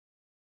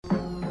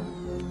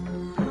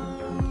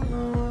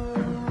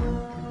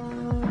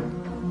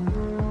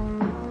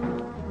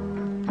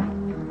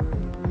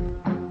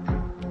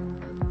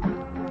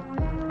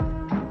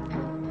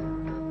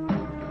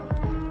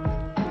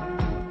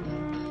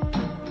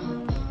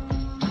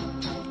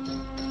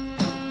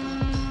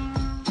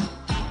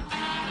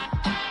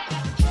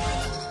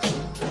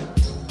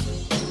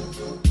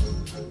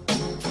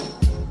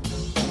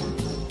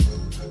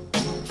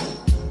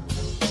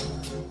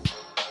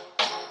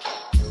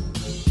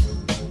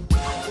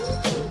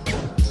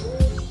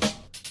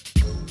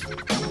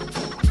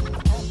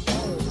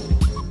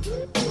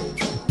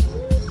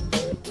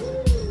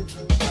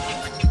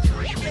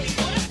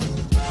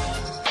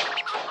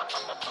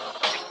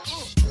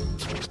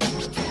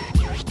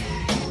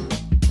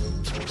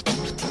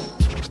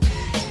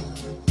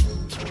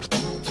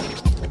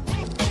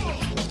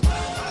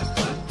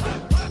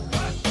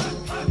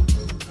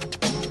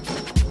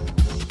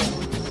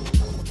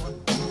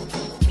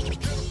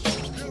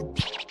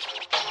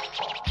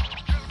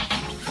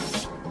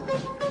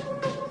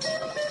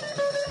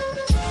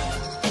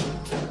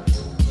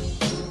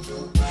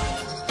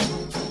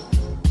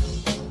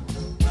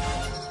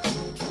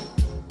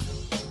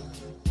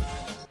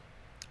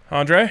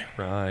Andre?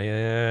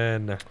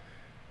 Ryan. Made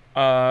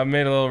a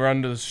little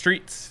run to the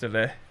streets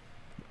today.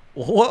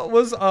 What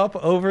was up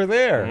over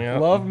there?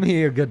 Yep. Love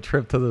me a good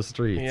trip to the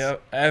streets.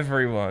 Yep,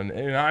 everyone.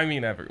 And I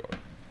mean everyone.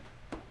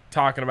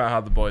 Talking about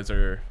how the boys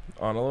are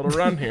on a little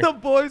run here. The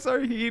boys are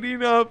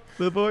heating up.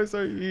 The boys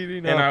are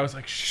heating up. And I was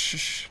like,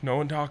 shh, no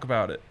one talk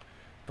about it.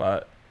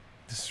 But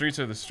the streets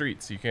are the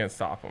streets. You can't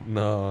stop them.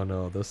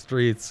 No, the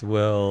streets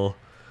will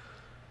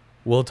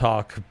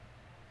talk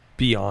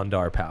beyond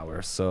our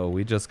powers. So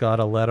we just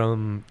gotta let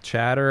them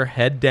chatter,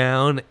 head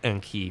down,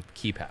 and keep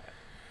at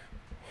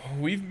it.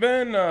 We've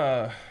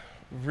been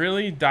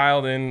really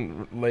dialed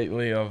in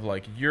lately of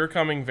like, you're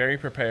coming very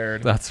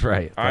prepared. That's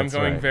right. I'm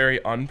going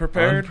very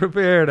unprepared.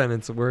 Unprepared, and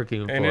it's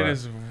working. And it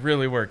is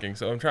really working.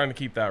 So I'm trying to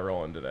keep that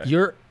rolling today.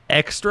 You're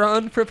extra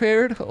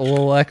unprepared, a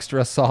little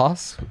extra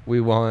sauce.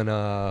 We went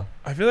I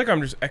feel like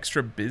I'm just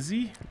extra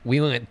busy.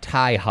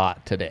 Thai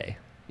hot today.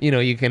 You know,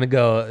 you can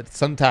go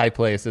some Thai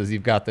places.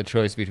 You've got the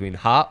choice between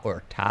hot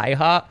or Thai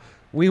hot.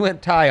 We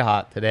went Thai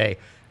hot today,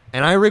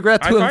 and I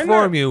regret to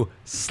inform you,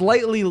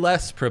 slightly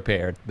less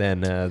prepared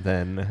than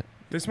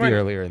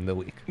earlier in the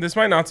week. This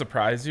might not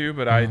surprise you,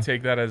 but I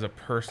take that as a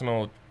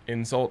personal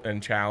insult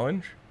and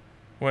challenge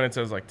when it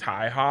says like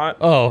Thai hot.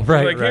 Oh,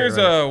 right. Like, here's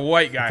a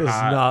white guy does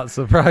hot. not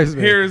surprise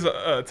me. Here's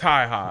a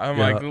Thai hot. I'm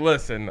Yeah. like,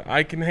 listen,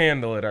 I can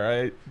handle it. All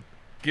right,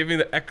 give me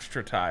the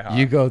extra Thai hot.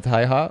 You go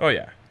Thai hot? Oh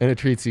yeah, And it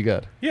treats you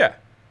good. yeah.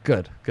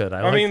 Good.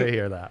 I mean, to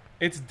hear that.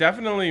 It's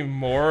definitely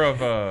more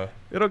of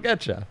It'll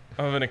get you.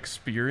 an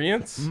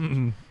experience.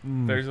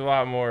 There's a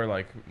lot more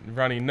like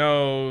runny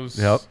nose.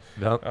 Yep.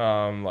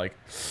 Like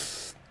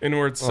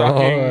inward sucking,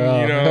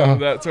 yeah. you know,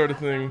 that sort of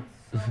thing.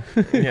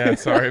 Yeah,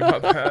 sorry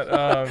about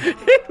that.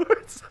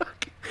 Inward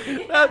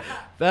sucking.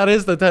 That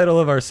is the title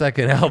of our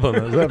second album,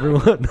 as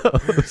everyone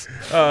knows.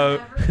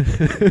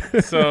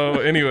 So,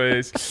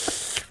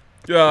 anyways,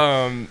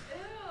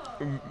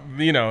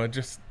 you know,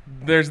 just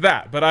there's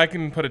that, but I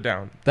can put it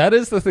down. That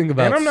is the thing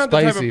about I'm not the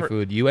type of spicy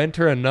food. You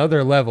enter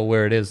another level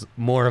where it is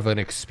more of an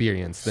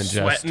experience than just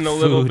Sweating a food.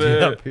 little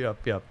bit.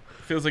 Yep.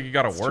 Feels like you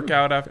got to work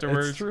out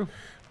afterwards. It's true.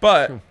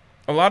 But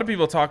a lot of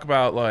people talk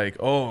about like,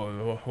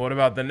 oh, what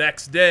about the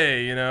next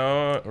day? You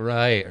know,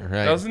 Right.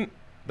 doesn't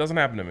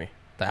happen to me.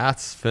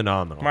 That's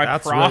phenomenal. My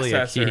That's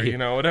processor, really a key. you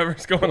know,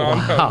 whatever's going on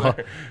Wow. down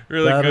there,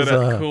 really That good is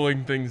at a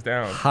cooling things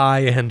down.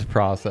 High-end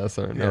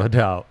processor, no Yeah.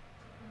 doubt.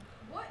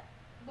 What?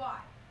 Why?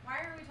 Why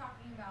are we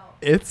talking about?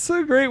 It's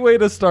a great way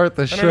to start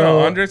the I show. don't know.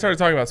 Andre started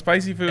talking about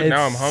spicy food.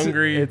 Now I'm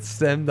hungry. It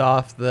stemmed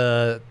off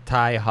the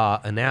Thai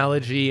hot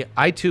analogy.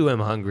 I too am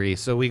hungry,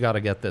 so we got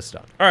to get this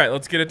done. All right,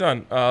 let's get it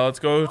done. Let's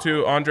go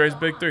to Andre's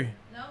Big Three.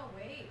 No,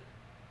 wait.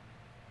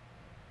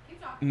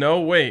 Keep talking. No,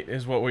 wait,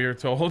 is what we were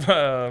told.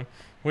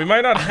 We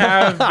might not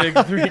have Big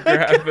Three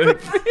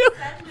graphics.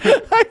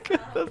 I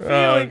get the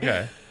feeling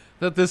Okay.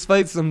 that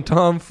despite some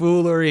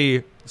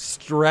tomfoolery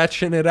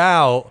stretching it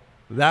out,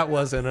 that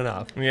wasn't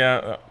enough.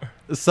 Yeah.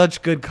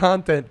 Such good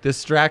content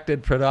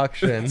distracted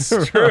production It's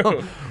from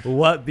true.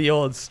 what the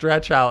old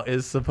stretch out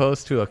is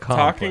supposed to accomplish.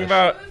 Talking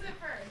about Who's it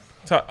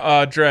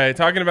first? Dre,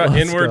 talking about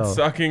Let's inward go.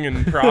 sucking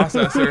and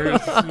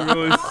processors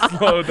really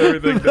slowed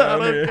everything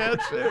down That'll here.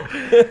 get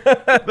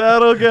you.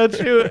 That'll get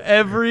you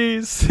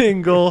every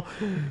single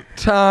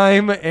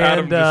time.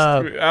 And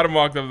Adam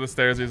walked up the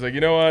stairs. He's like,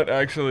 you know what?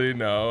 Actually,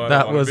 no. I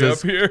that don't want was to be his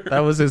up here. that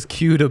was his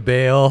cue to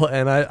bail.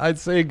 And I'd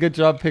say good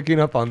job picking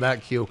up on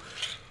that cue.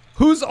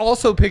 Who's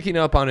also picking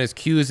up on his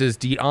cues is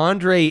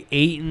DeAndre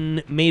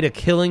Ayton. Made a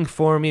killing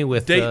for me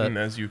with Dayton,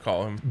 as you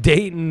call him.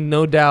 Dayton,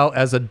 no doubt,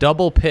 as a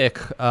double pick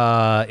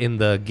in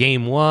the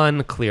game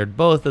one, cleared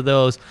both of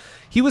those.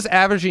 He was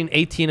averaging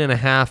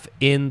 18.5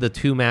 in the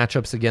two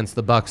matchups against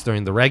the Bucks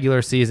during the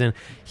regular season.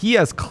 He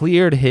has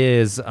cleared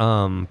his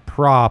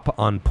prop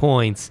on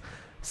points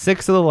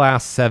 6 of the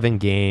last 7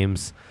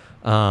 games.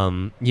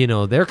 You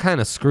know, they're kind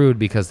of screwed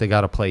because they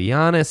got to play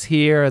Giannis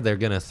here. They're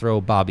going to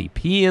throw Bobby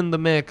P in the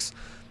mix.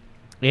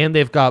 And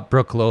they've got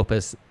Brook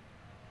Lopez.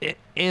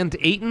 And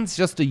Ayton's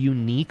just a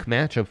unique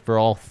matchup for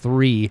all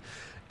three.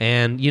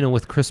 And, you know,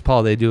 with Chris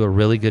Paul, they do a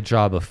really good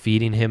job of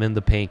feeding him in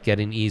the paint,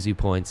 getting easy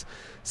points.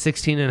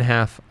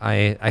 16.5,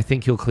 I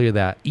think he'll clear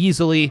that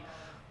easily.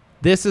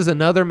 This is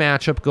another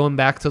matchup going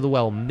back to the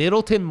well.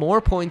 Middleton, more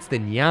points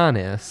than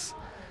Giannis.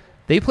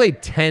 They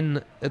played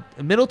 10.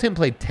 Middleton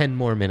played 10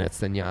 more minutes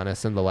than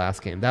Giannis in the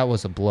last game. That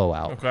was a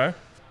blowout. Okay.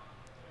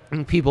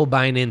 And people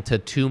buying into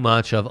too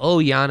much of,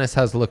 Giannis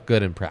has looked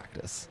good in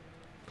practice.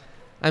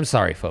 I'm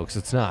sorry, folks.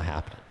 It's not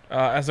happening.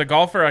 As a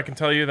golfer, I can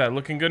tell you that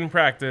looking good in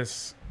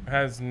practice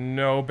has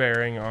no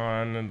bearing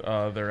on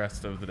the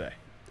rest of the day.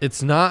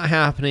 It's not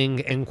happening.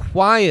 And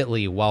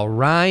quietly, while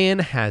Ryan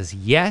has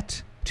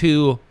yet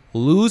to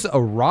lose a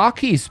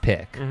Rockies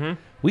pick,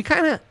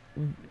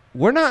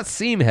 we're not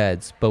seam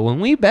heads, but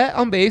when we bet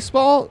on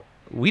baseball,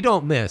 we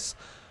don't miss.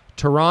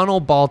 Toronto,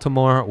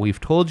 Baltimore,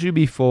 we've told you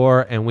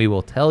before, and we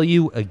will tell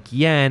you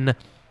again,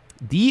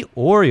 the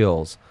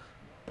Orioles.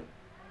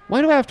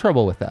 Why do I have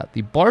trouble with that?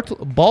 The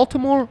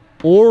Baltimore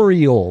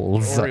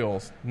Orioles.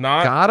 Orioles,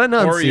 not Gotta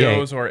enunciate.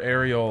 Oreos or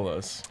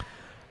areolas.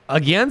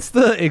 Against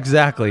the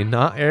exactly,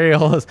 not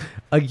Ariolas.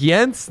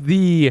 Against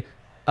the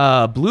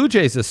Blue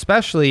Jays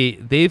especially,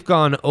 they've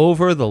gone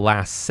over the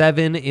last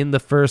 7 in the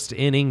first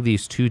inning.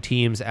 These two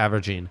teams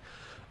averaging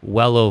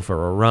well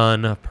over a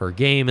run per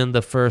game in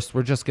the first.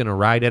 We're just going to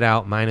ride it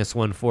out, minus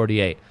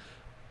 148.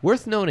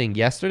 Worth noting,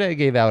 yesterday I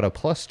gave out a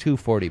plus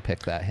 240 pick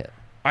that hit.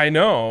 I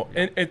know.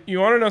 And you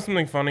want to know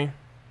something funny?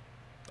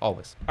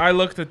 Always. I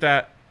looked at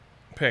that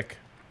pick.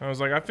 I was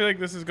like, I feel like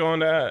this is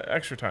going to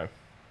extra time.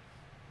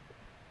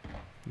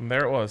 And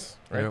there it was,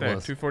 right there,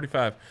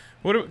 245.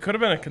 Could have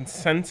been a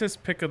consensus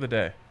pick of the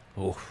day.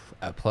 Oof,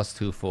 at plus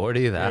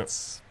 240,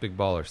 that's big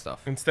baller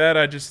stuff. Instead,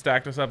 I just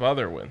stacked us up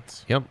other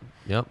wins. Yep.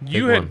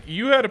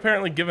 You had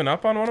apparently given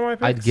up on one of my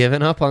picks? I'd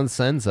given up on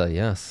Senza,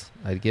 yes.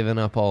 I'd given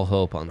up all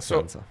hope on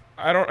Senza.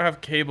 I don't have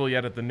cable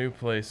yet at the new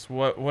place.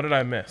 What did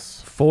I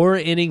miss? 4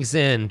 innings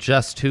in,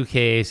 just 2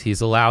 Ks.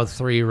 He's allowed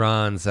 3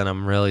 runs, and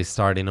I'm really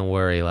starting to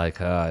worry, like,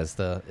 is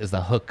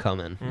the hook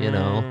coming, you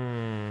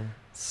know?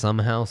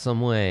 Somehow, some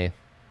way.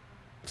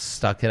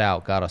 Stuck it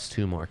out, got us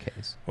 2 more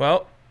Ks.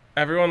 Well,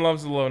 everyone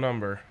loves the low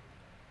number.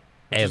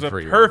 Which is a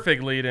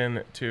perfect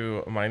lead-in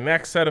to my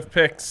next set of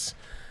picks.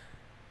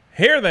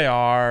 Here they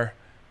are.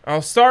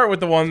 I'll start with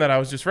the one that I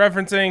was just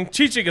referencing.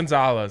 Chichi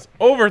Gonzalez,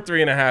 over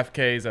 3.5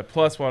 Ks at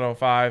plus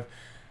 105.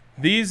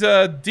 These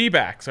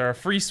D-backs are a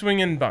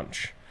free-swinging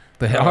bunch.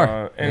 They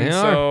are.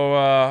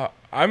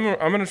 I'm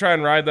going to try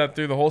and ride that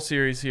through the whole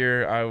series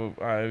here.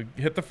 I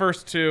hit the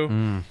first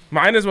 2.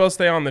 Might as well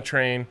stay on the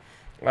train.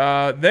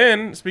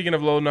 Then, speaking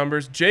of low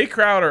numbers, Jay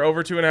Crowder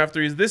over 2.5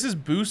 threes. This is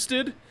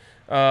boosted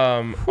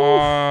in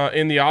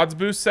the odds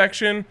boost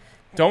section.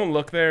 Don't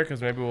look there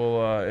because maybe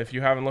we'll, if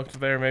you haven't looked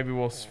there, maybe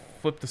we'll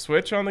flip the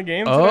switch on the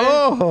game today.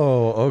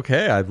 Oh,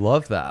 okay. I'd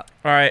love that.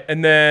 All right.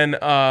 And then,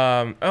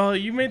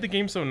 you made the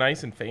game so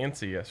nice and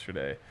fancy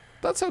yesterday.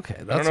 That's okay.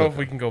 I don't know if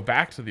we can go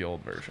back to the old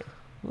version.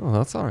 Oh,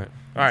 that's all right.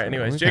 All right.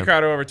 Anyways, Jay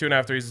Crowder over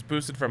 2.5 threes is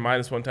boosted from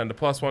minus 110 to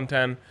plus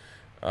 110.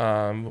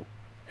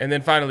 And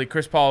then finally,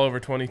 Chris Paul over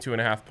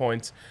 22.5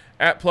 points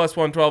at plus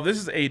 112. This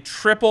is a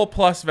triple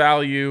plus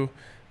value,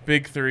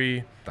 big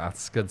 3.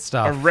 That's good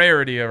stuff. A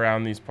rarity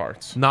around these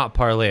parts. Not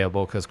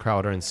parlayable because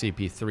Crowder and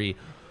CP3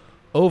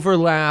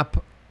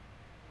 overlap.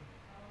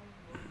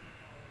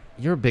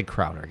 You're a big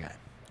Crowder guy.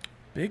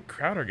 Big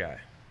Crowder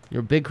guy.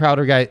 You're a big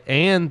Crowder guy.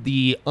 And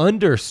the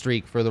under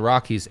streak for the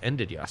Rockies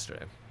ended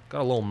yesterday.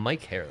 Got a little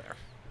Mike hair there.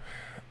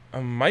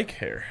 A Mike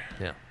hair.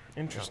 Yeah.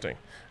 Interesting.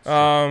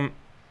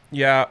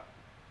 Yeah.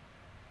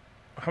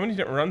 How many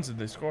runs did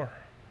they score?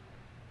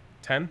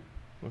 10?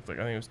 Looked like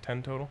I think it was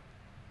 10 total.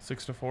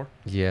 6-4.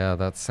 Yeah,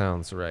 that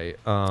sounds right.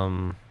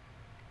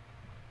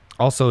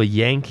 Also,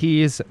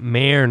 Yankees,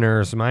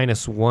 Mariners,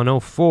 minus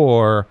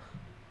 104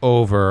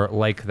 over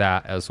like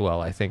that as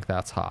well. I think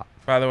that's hot.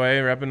 By the way,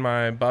 repping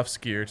my Buffs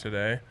gear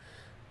today.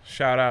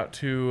 Shout out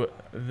to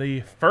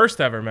the first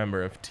ever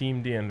member of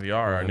Team DNVR,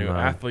 our new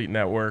athlete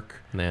network.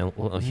 Nate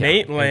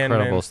Landman.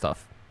 Incredible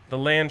stuff. The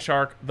Land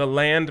Shark, the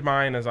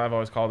Landmine, as I've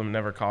always called him,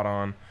 never caught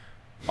on.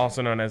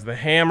 Also known as the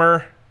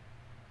Hammer.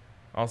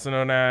 Also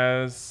known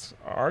as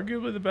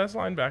arguably the best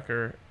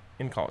linebacker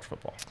in college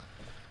football.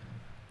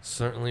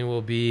 Certainly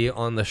will be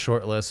on the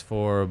short list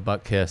for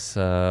Butt-Kiss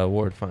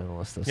award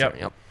finalist this year.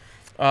 Yep.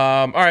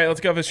 All right, let's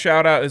give a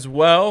shout out as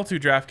well to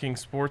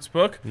DraftKings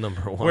Sportsbook.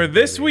 Number 1. Where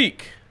this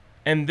week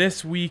and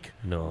this week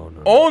no.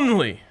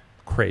 only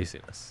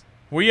craziness.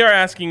 We are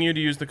asking you to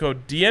use the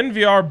code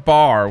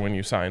DNVRBAR when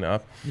you sign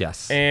up.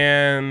 Yes.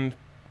 And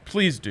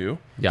please do.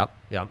 Yep.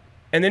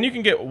 And then you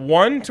can get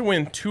 1 to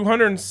win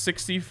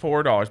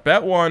 $264.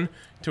 Bet 1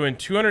 to win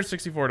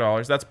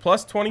 $264. That's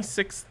plus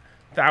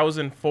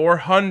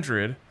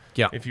 $26,400.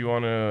 Yeah. If you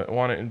want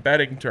it in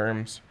betting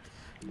terms.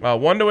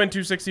 1 to win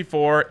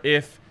 $264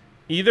 if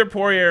either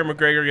Poirier or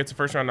McGregor gets a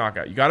first round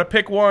knockout. You got to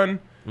pick one.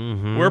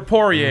 Mm-hmm. We're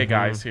Poirier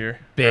guys here.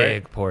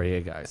 Big right?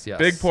 Poirier guys. Yes.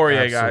 Big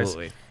Poirier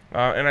Absolutely.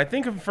 guys. And I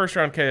think if a first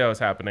round KO is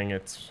happening,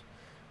 it's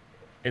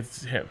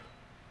him.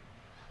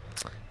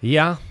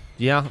 Yeah.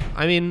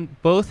 I mean,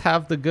 both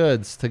have the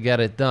goods to get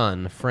it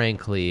done,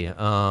 frankly.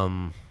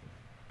 But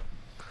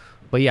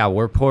yeah,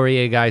 we're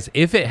Poirier guys.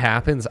 If it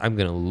happens, I'm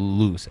going to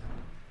lose it.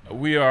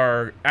 We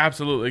are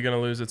absolutely going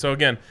to lose it. So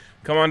again,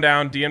 come on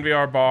down,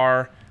 DNVR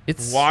Bar,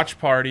 watch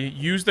party.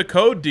 Use the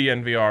code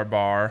DNVR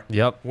Bar.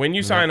 Yep. When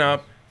you sign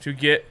up to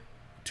get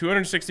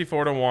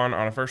 264 to 1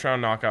 on a first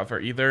round knockout for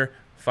either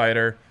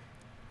fighter,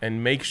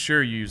 and make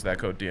sure you use that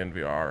code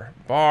DNVR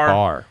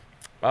Bar.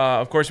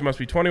 Of course, you must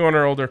be 21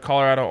 or older,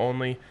 Colorado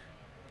only.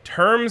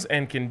 Terms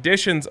and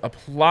conditions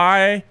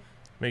apply.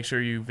 Make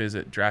sure you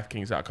visit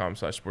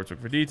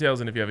DraftKings.com/sportsbook for details.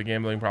 And if you have a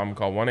gambling problem,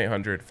 call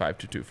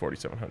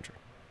 1-800-522-4700.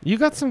 You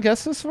got some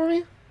guesses for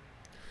me?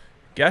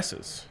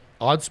 Guesses?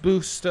 Odds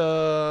boost.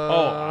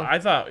 I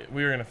thought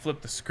we were going to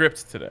flip the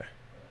script today.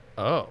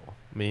 Oh,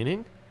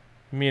 meaning?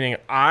 Meaning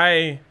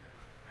I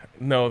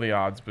know the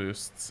odds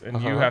boosts,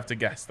 and you have to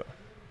guess them.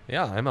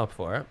 Yeah, I'm up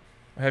for it.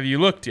 Have you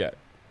looked yet?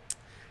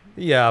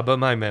 Yeah, but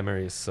my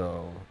memory is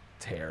so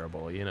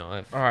terrible. You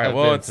know, I've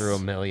been through a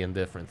million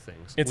different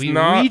things. We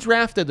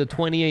redrafted the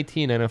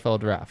 2018 NFL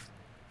draft.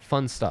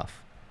 Fun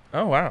stuff.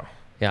 Oh, wow.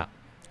 Yeah.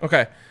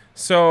 Okay.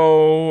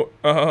 So,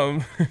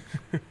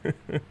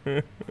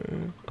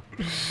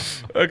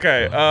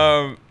 okay.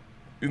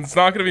 It's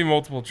not going to be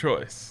multiple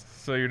choice.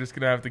 So you're just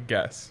going to have to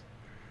guess.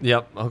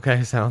 Yep.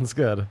 Okay. Sounds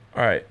good.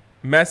 All right.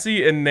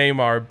 Messi and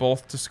Neymar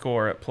both to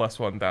score at plus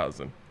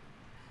 1,000.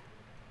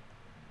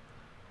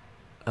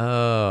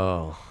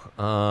 Oh.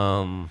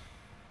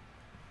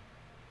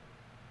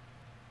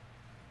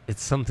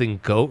 It's something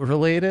GOAT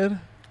related?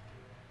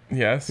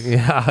 Yes.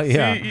 Yeah.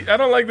 See, I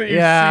don't like that you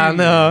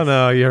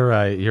No, you're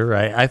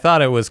right. I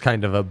thought it was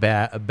kind of a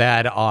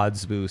bad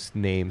odds boost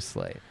name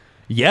slate.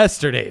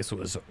 Yesterday's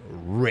was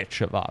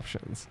rich of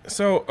options.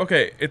 So,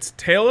 okay, it's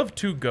Tale of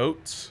Two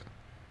Goats,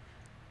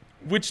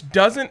 which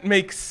doesn't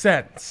make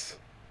sense.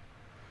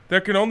 There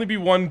can only be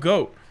one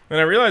goat. And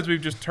I realize we've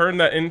just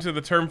turned that into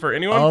the term for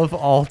anyone. Of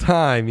all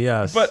time,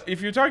 yes. But if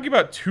you're talking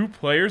about two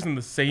players in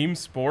the same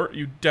sport,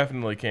 you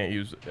definitely can't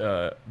use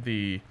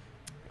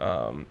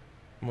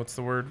what's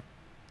the word?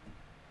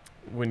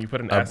 When you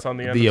put an S on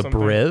the end the of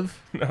something? abriv?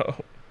 No.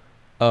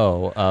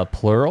 Oh,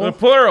 plural? The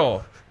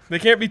plural. They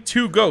can't be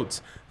two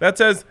goats. That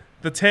says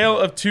the tale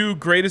of two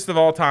greatest of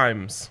all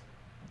times.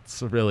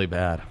 It's really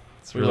bad.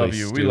 It's We really love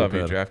you. stupid. We love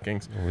you,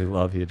 DraftKings. We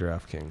love you,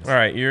 DraftKings. All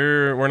right,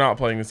 we're not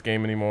playing this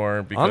game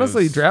anymore because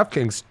Honestly,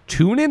 DraftKings,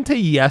 tune into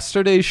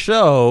yesterday's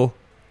show.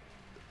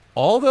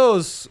 All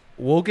those,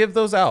 we'll give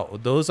those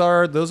out. Those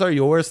are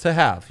yours to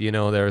have. You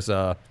know, there's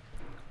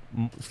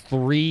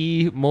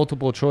 3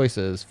 multiple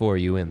choices for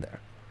you in there.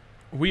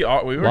 we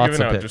were Lots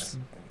giving of out picks. just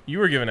you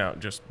were giving out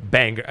just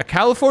Banger. A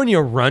California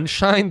run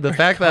shine. The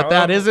fact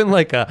that isn't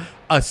like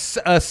a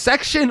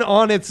section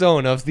on its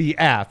own of the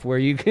app where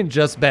you can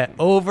just bet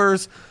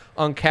overs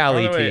on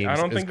Cali By the way, teams. I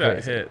don't is think that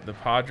crazy. hit. The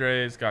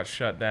Padres got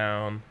shut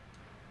down.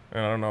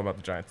 And I don't know about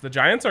the Giants. The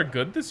Giants are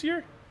good this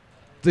year?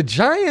 The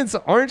Giants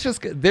aren't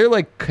just good. They're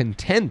like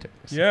contenders.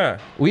 Yeah.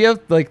 We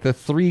have like the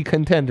 3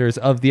 contenders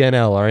of the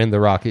NL are in the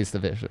Rockies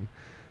division.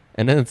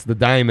 And then it's the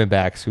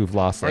Diamondbacks who've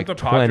lost Aren't like the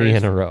 20 Padres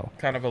in a row.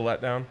 kind of a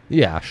letdown?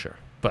 Yeah, sure.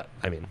 But,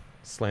 I mean,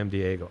 Slam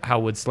Diego. How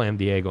would Slam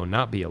Diego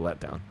not be a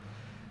letdown?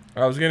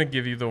 I was going to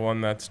give you the one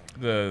that's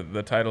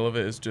the title of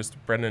it is just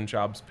Brendan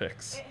Schaub's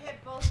picks. It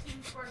hit both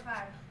teams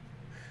 4-5.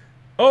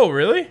 Oh,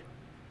 really?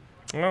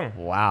 Oh.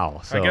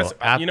 Wow. So I guess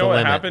at you the know what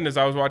limit. happened is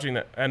I was watching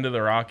the end of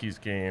the Rockies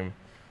game,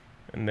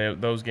 and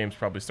those games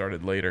probably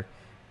started later.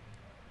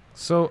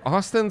 So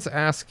Austin's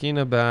asking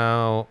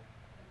about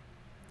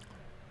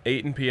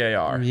 8 in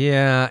PAR.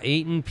 Yeah,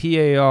 8 in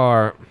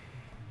PAR.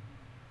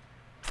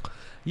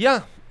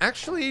 Yeah,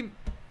 actually,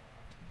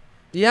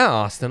 yeah,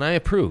 Austin, I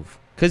approve.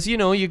 Because, you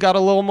know, you got a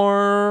little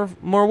more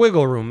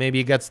wiggle room. Maybe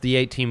he gets the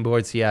 18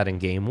 boards he had in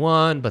game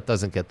 1, but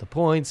doesn't get the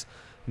points.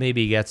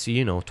 Maybe he gets,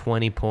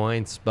 20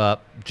 points,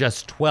 but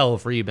just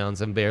 12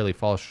 rebounds and barely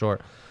falls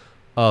short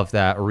of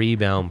that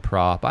rebound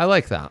prop. I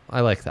like that.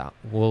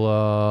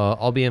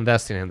 I'll be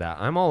investing in that.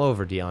 I'm all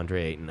over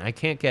DeAndre Ayton. I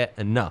can't get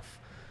enough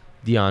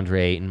DeAndre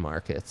Ayton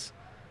markets.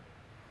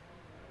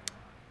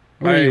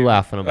 What are you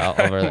laughing about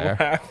over there?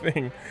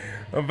 Laughing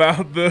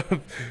about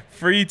the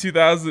free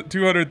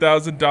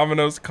 200,000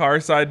 Domino's car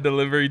side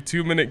delivery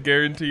 2-minute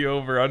guarantee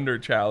over under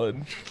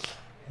challenge.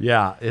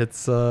 Yeah, it's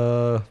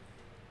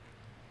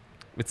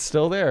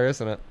still there,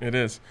 isn't it? It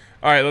is.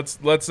 All right, let's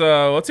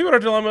see what our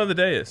dilemma of the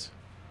day is.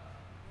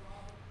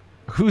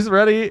 Who's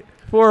ready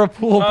for a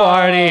pool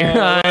party?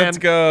 Let's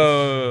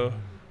go.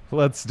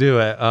 Let's do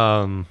it.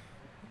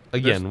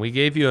 Again, we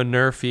gave you a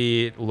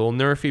little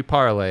nerfy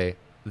parlay.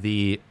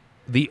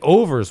 The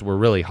overs were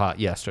really hot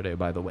yesterday,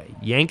 by the way.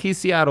 Yankees,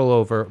 Seattle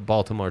over,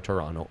 Baltimore,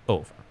 Toronto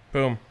over.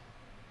 Boom.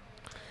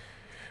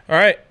 All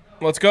right,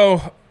 let's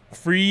go.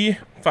 Free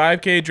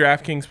 5K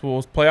DraftKings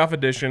pools, playoff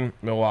edition,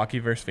 Milwaukee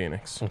versus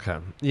Phoenix. Okay.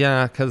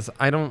 Yeah, because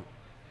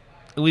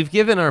we've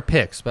given our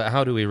picks, but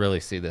how do we really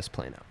see this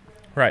playing out?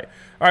 Right.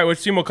 All right,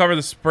 which team will cover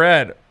the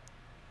spread?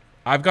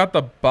 I've got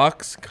the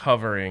Bucks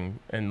covering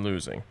and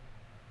losing.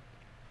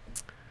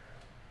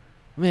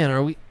 Man,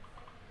 are we...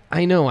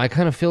 I know, I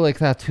kind of feel like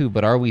that too,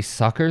 but are we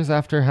suckers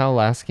after how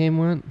last game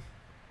went?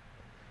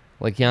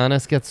 Like,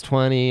 Giannis gets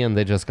 20 and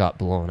they just got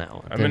blown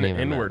out. I'm an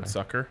inward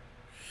sucker.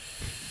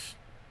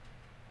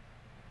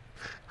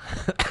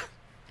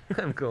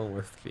 I'm going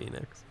with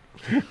Phoenix.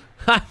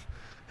 Total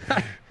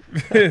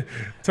I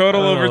don't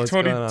know over what's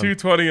going on.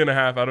 220 and a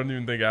half. I don't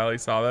even think Allie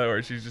saw that,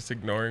 or she's just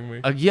ignoring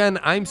me. Again,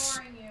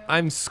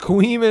 I'm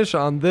squeamish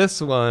on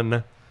this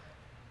one,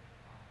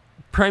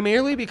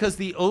 primarily because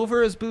the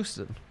over is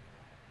boosted.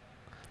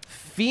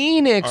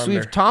 Phoenix, Under.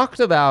 we've talked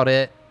about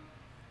it.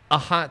 A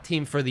hot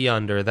team for the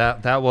under.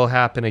 That will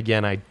happen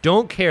again. I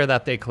don't care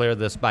that they cleared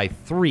this by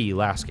 3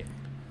 last game.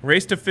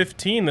 Race to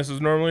 15. This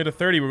is normally to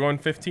 30. We're going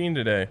 15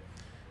 today.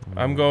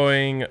 I'm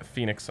going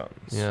Phoenix Suns.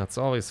 Yeah, it's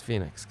always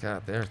Phoenix.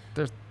 God, they're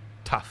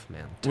tough,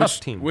 man. Tough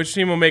team. Which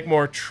team will make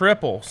more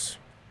triples?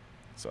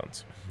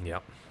 Suns.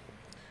 Yep.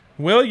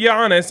 Will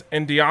Giannis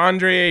and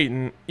DeAndre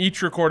Ayton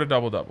each record a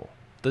double-double?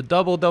 The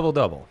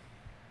double.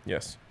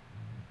 Yes.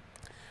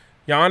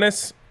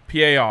 Giannis,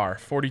 PAR,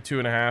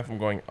 42.5. I'm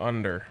going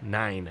under.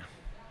 9.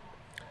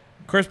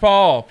 Chris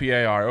Paul,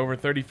 PAR, over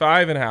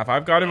 35.5.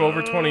 I've got him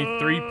over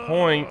 23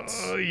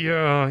 points.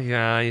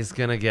 Yeah, he's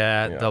going to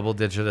get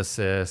double-digit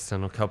assists,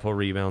 and a couple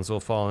rebounds will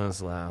fall in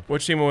his lap.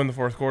 Which team will win the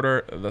fourth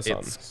quarter? The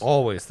Suns. It's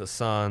always the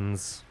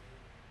Suns.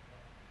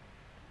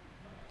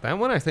 That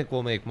one I think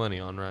we'll make money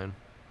on, Ryan.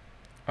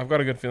 I've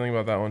got a good feeling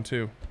about that one,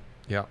 too.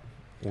 Yeah.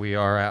 We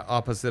are at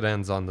opposite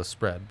ends on the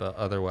spread, but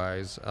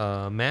otherwise,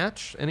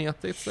 match? Any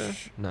updates there?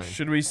 None.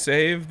 Should we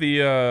save the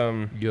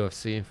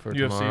UFC for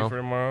UFC tomorrow? for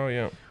tomorrow?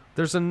 Yeah.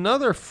 There's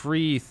another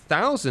free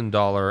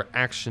 $1,000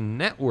 Action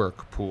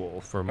Network pool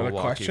for Are the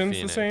Milwaukee questions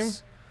Phoenix. the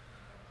same?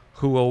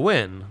 Who will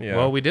win? Yeah.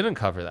 Well, we didn't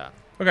cover that.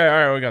 Okay,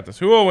 all right, we got this.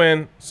 Who will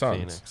win? Suns.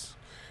 Phoenix.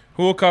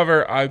 Who will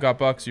cover? I've got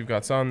Bucks. You've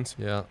got Suns.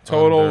 Yeah.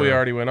 Total, under. we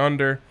already went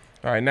under.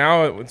 All right,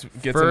 now it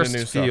gets First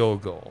into new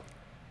field goal.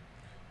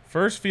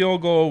 First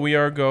field goal, we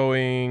are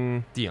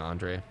going.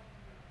 DeAndre.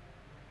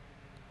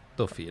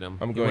 They'll feed him.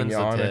 I'm He going wins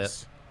the tip.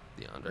 Giannis.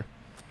 DeAndre.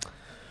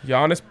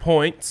 Giannis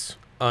points.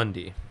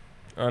 Undy.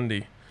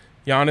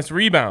 Giannis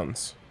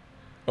rebounds.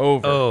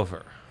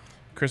 Over.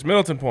 Chris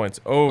Middleton points.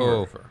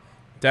 Over.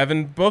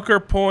 Devin Booker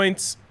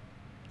points.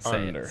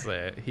 Under.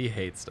 Say it. He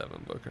hates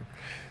Devin Booker.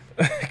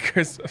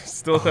 Chris, I've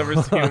still never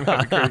seen him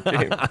have a great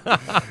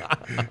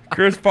game.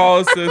 Chris Paul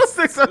assists. I don't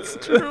think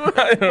that's true.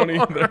 I don't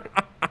either.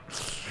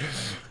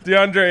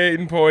 DeAndre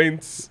Ayton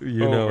points.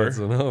 You over. know it's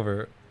an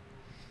over.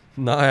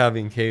 Not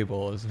having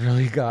cable has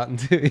really gotten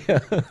to you.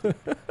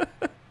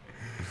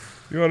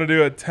 You want to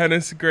do a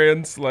tennis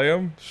grand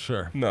slam?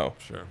 Sure. No.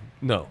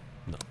 No.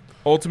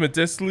 Ultimate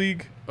Disc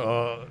League?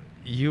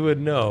 You would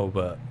know,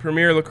 but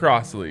Premier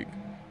Lacrosse League?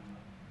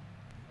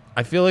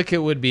 I feel like it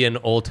would be an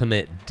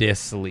ultimate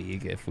diss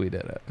league if we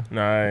did it.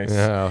 Nice.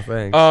 Yeah,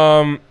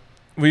 thanks.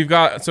 We've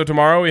got, so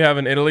tomorrow we have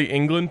an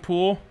Italy-England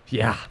pool.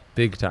 Yeah,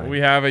 big time. We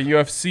have a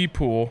UFC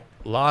pool.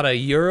 A lot of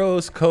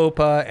Euros,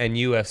 Copa, and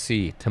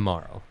UFC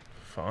tomorrow.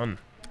 Fun.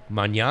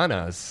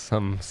 Mañanas,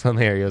 some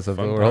areas of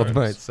Fun the world times.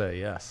 might say,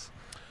 yes.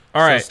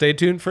 All right. So stay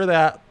tuned for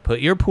that. Put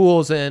your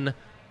pools in.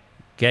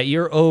 Get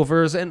your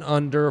overs and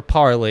under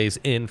parlays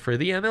in for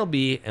the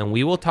MLB, and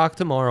we will talk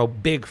tomorrow.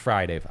 Big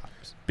Friday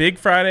vibes. Big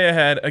Friday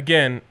ahead.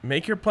 Again,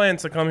 make your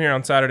plans to come here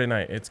on Saturday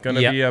night. It's going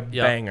to be a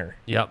banger.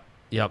 Yep.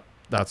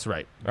 That's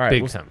right. All right.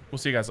 Big we'll, time. We'll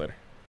see you guys later.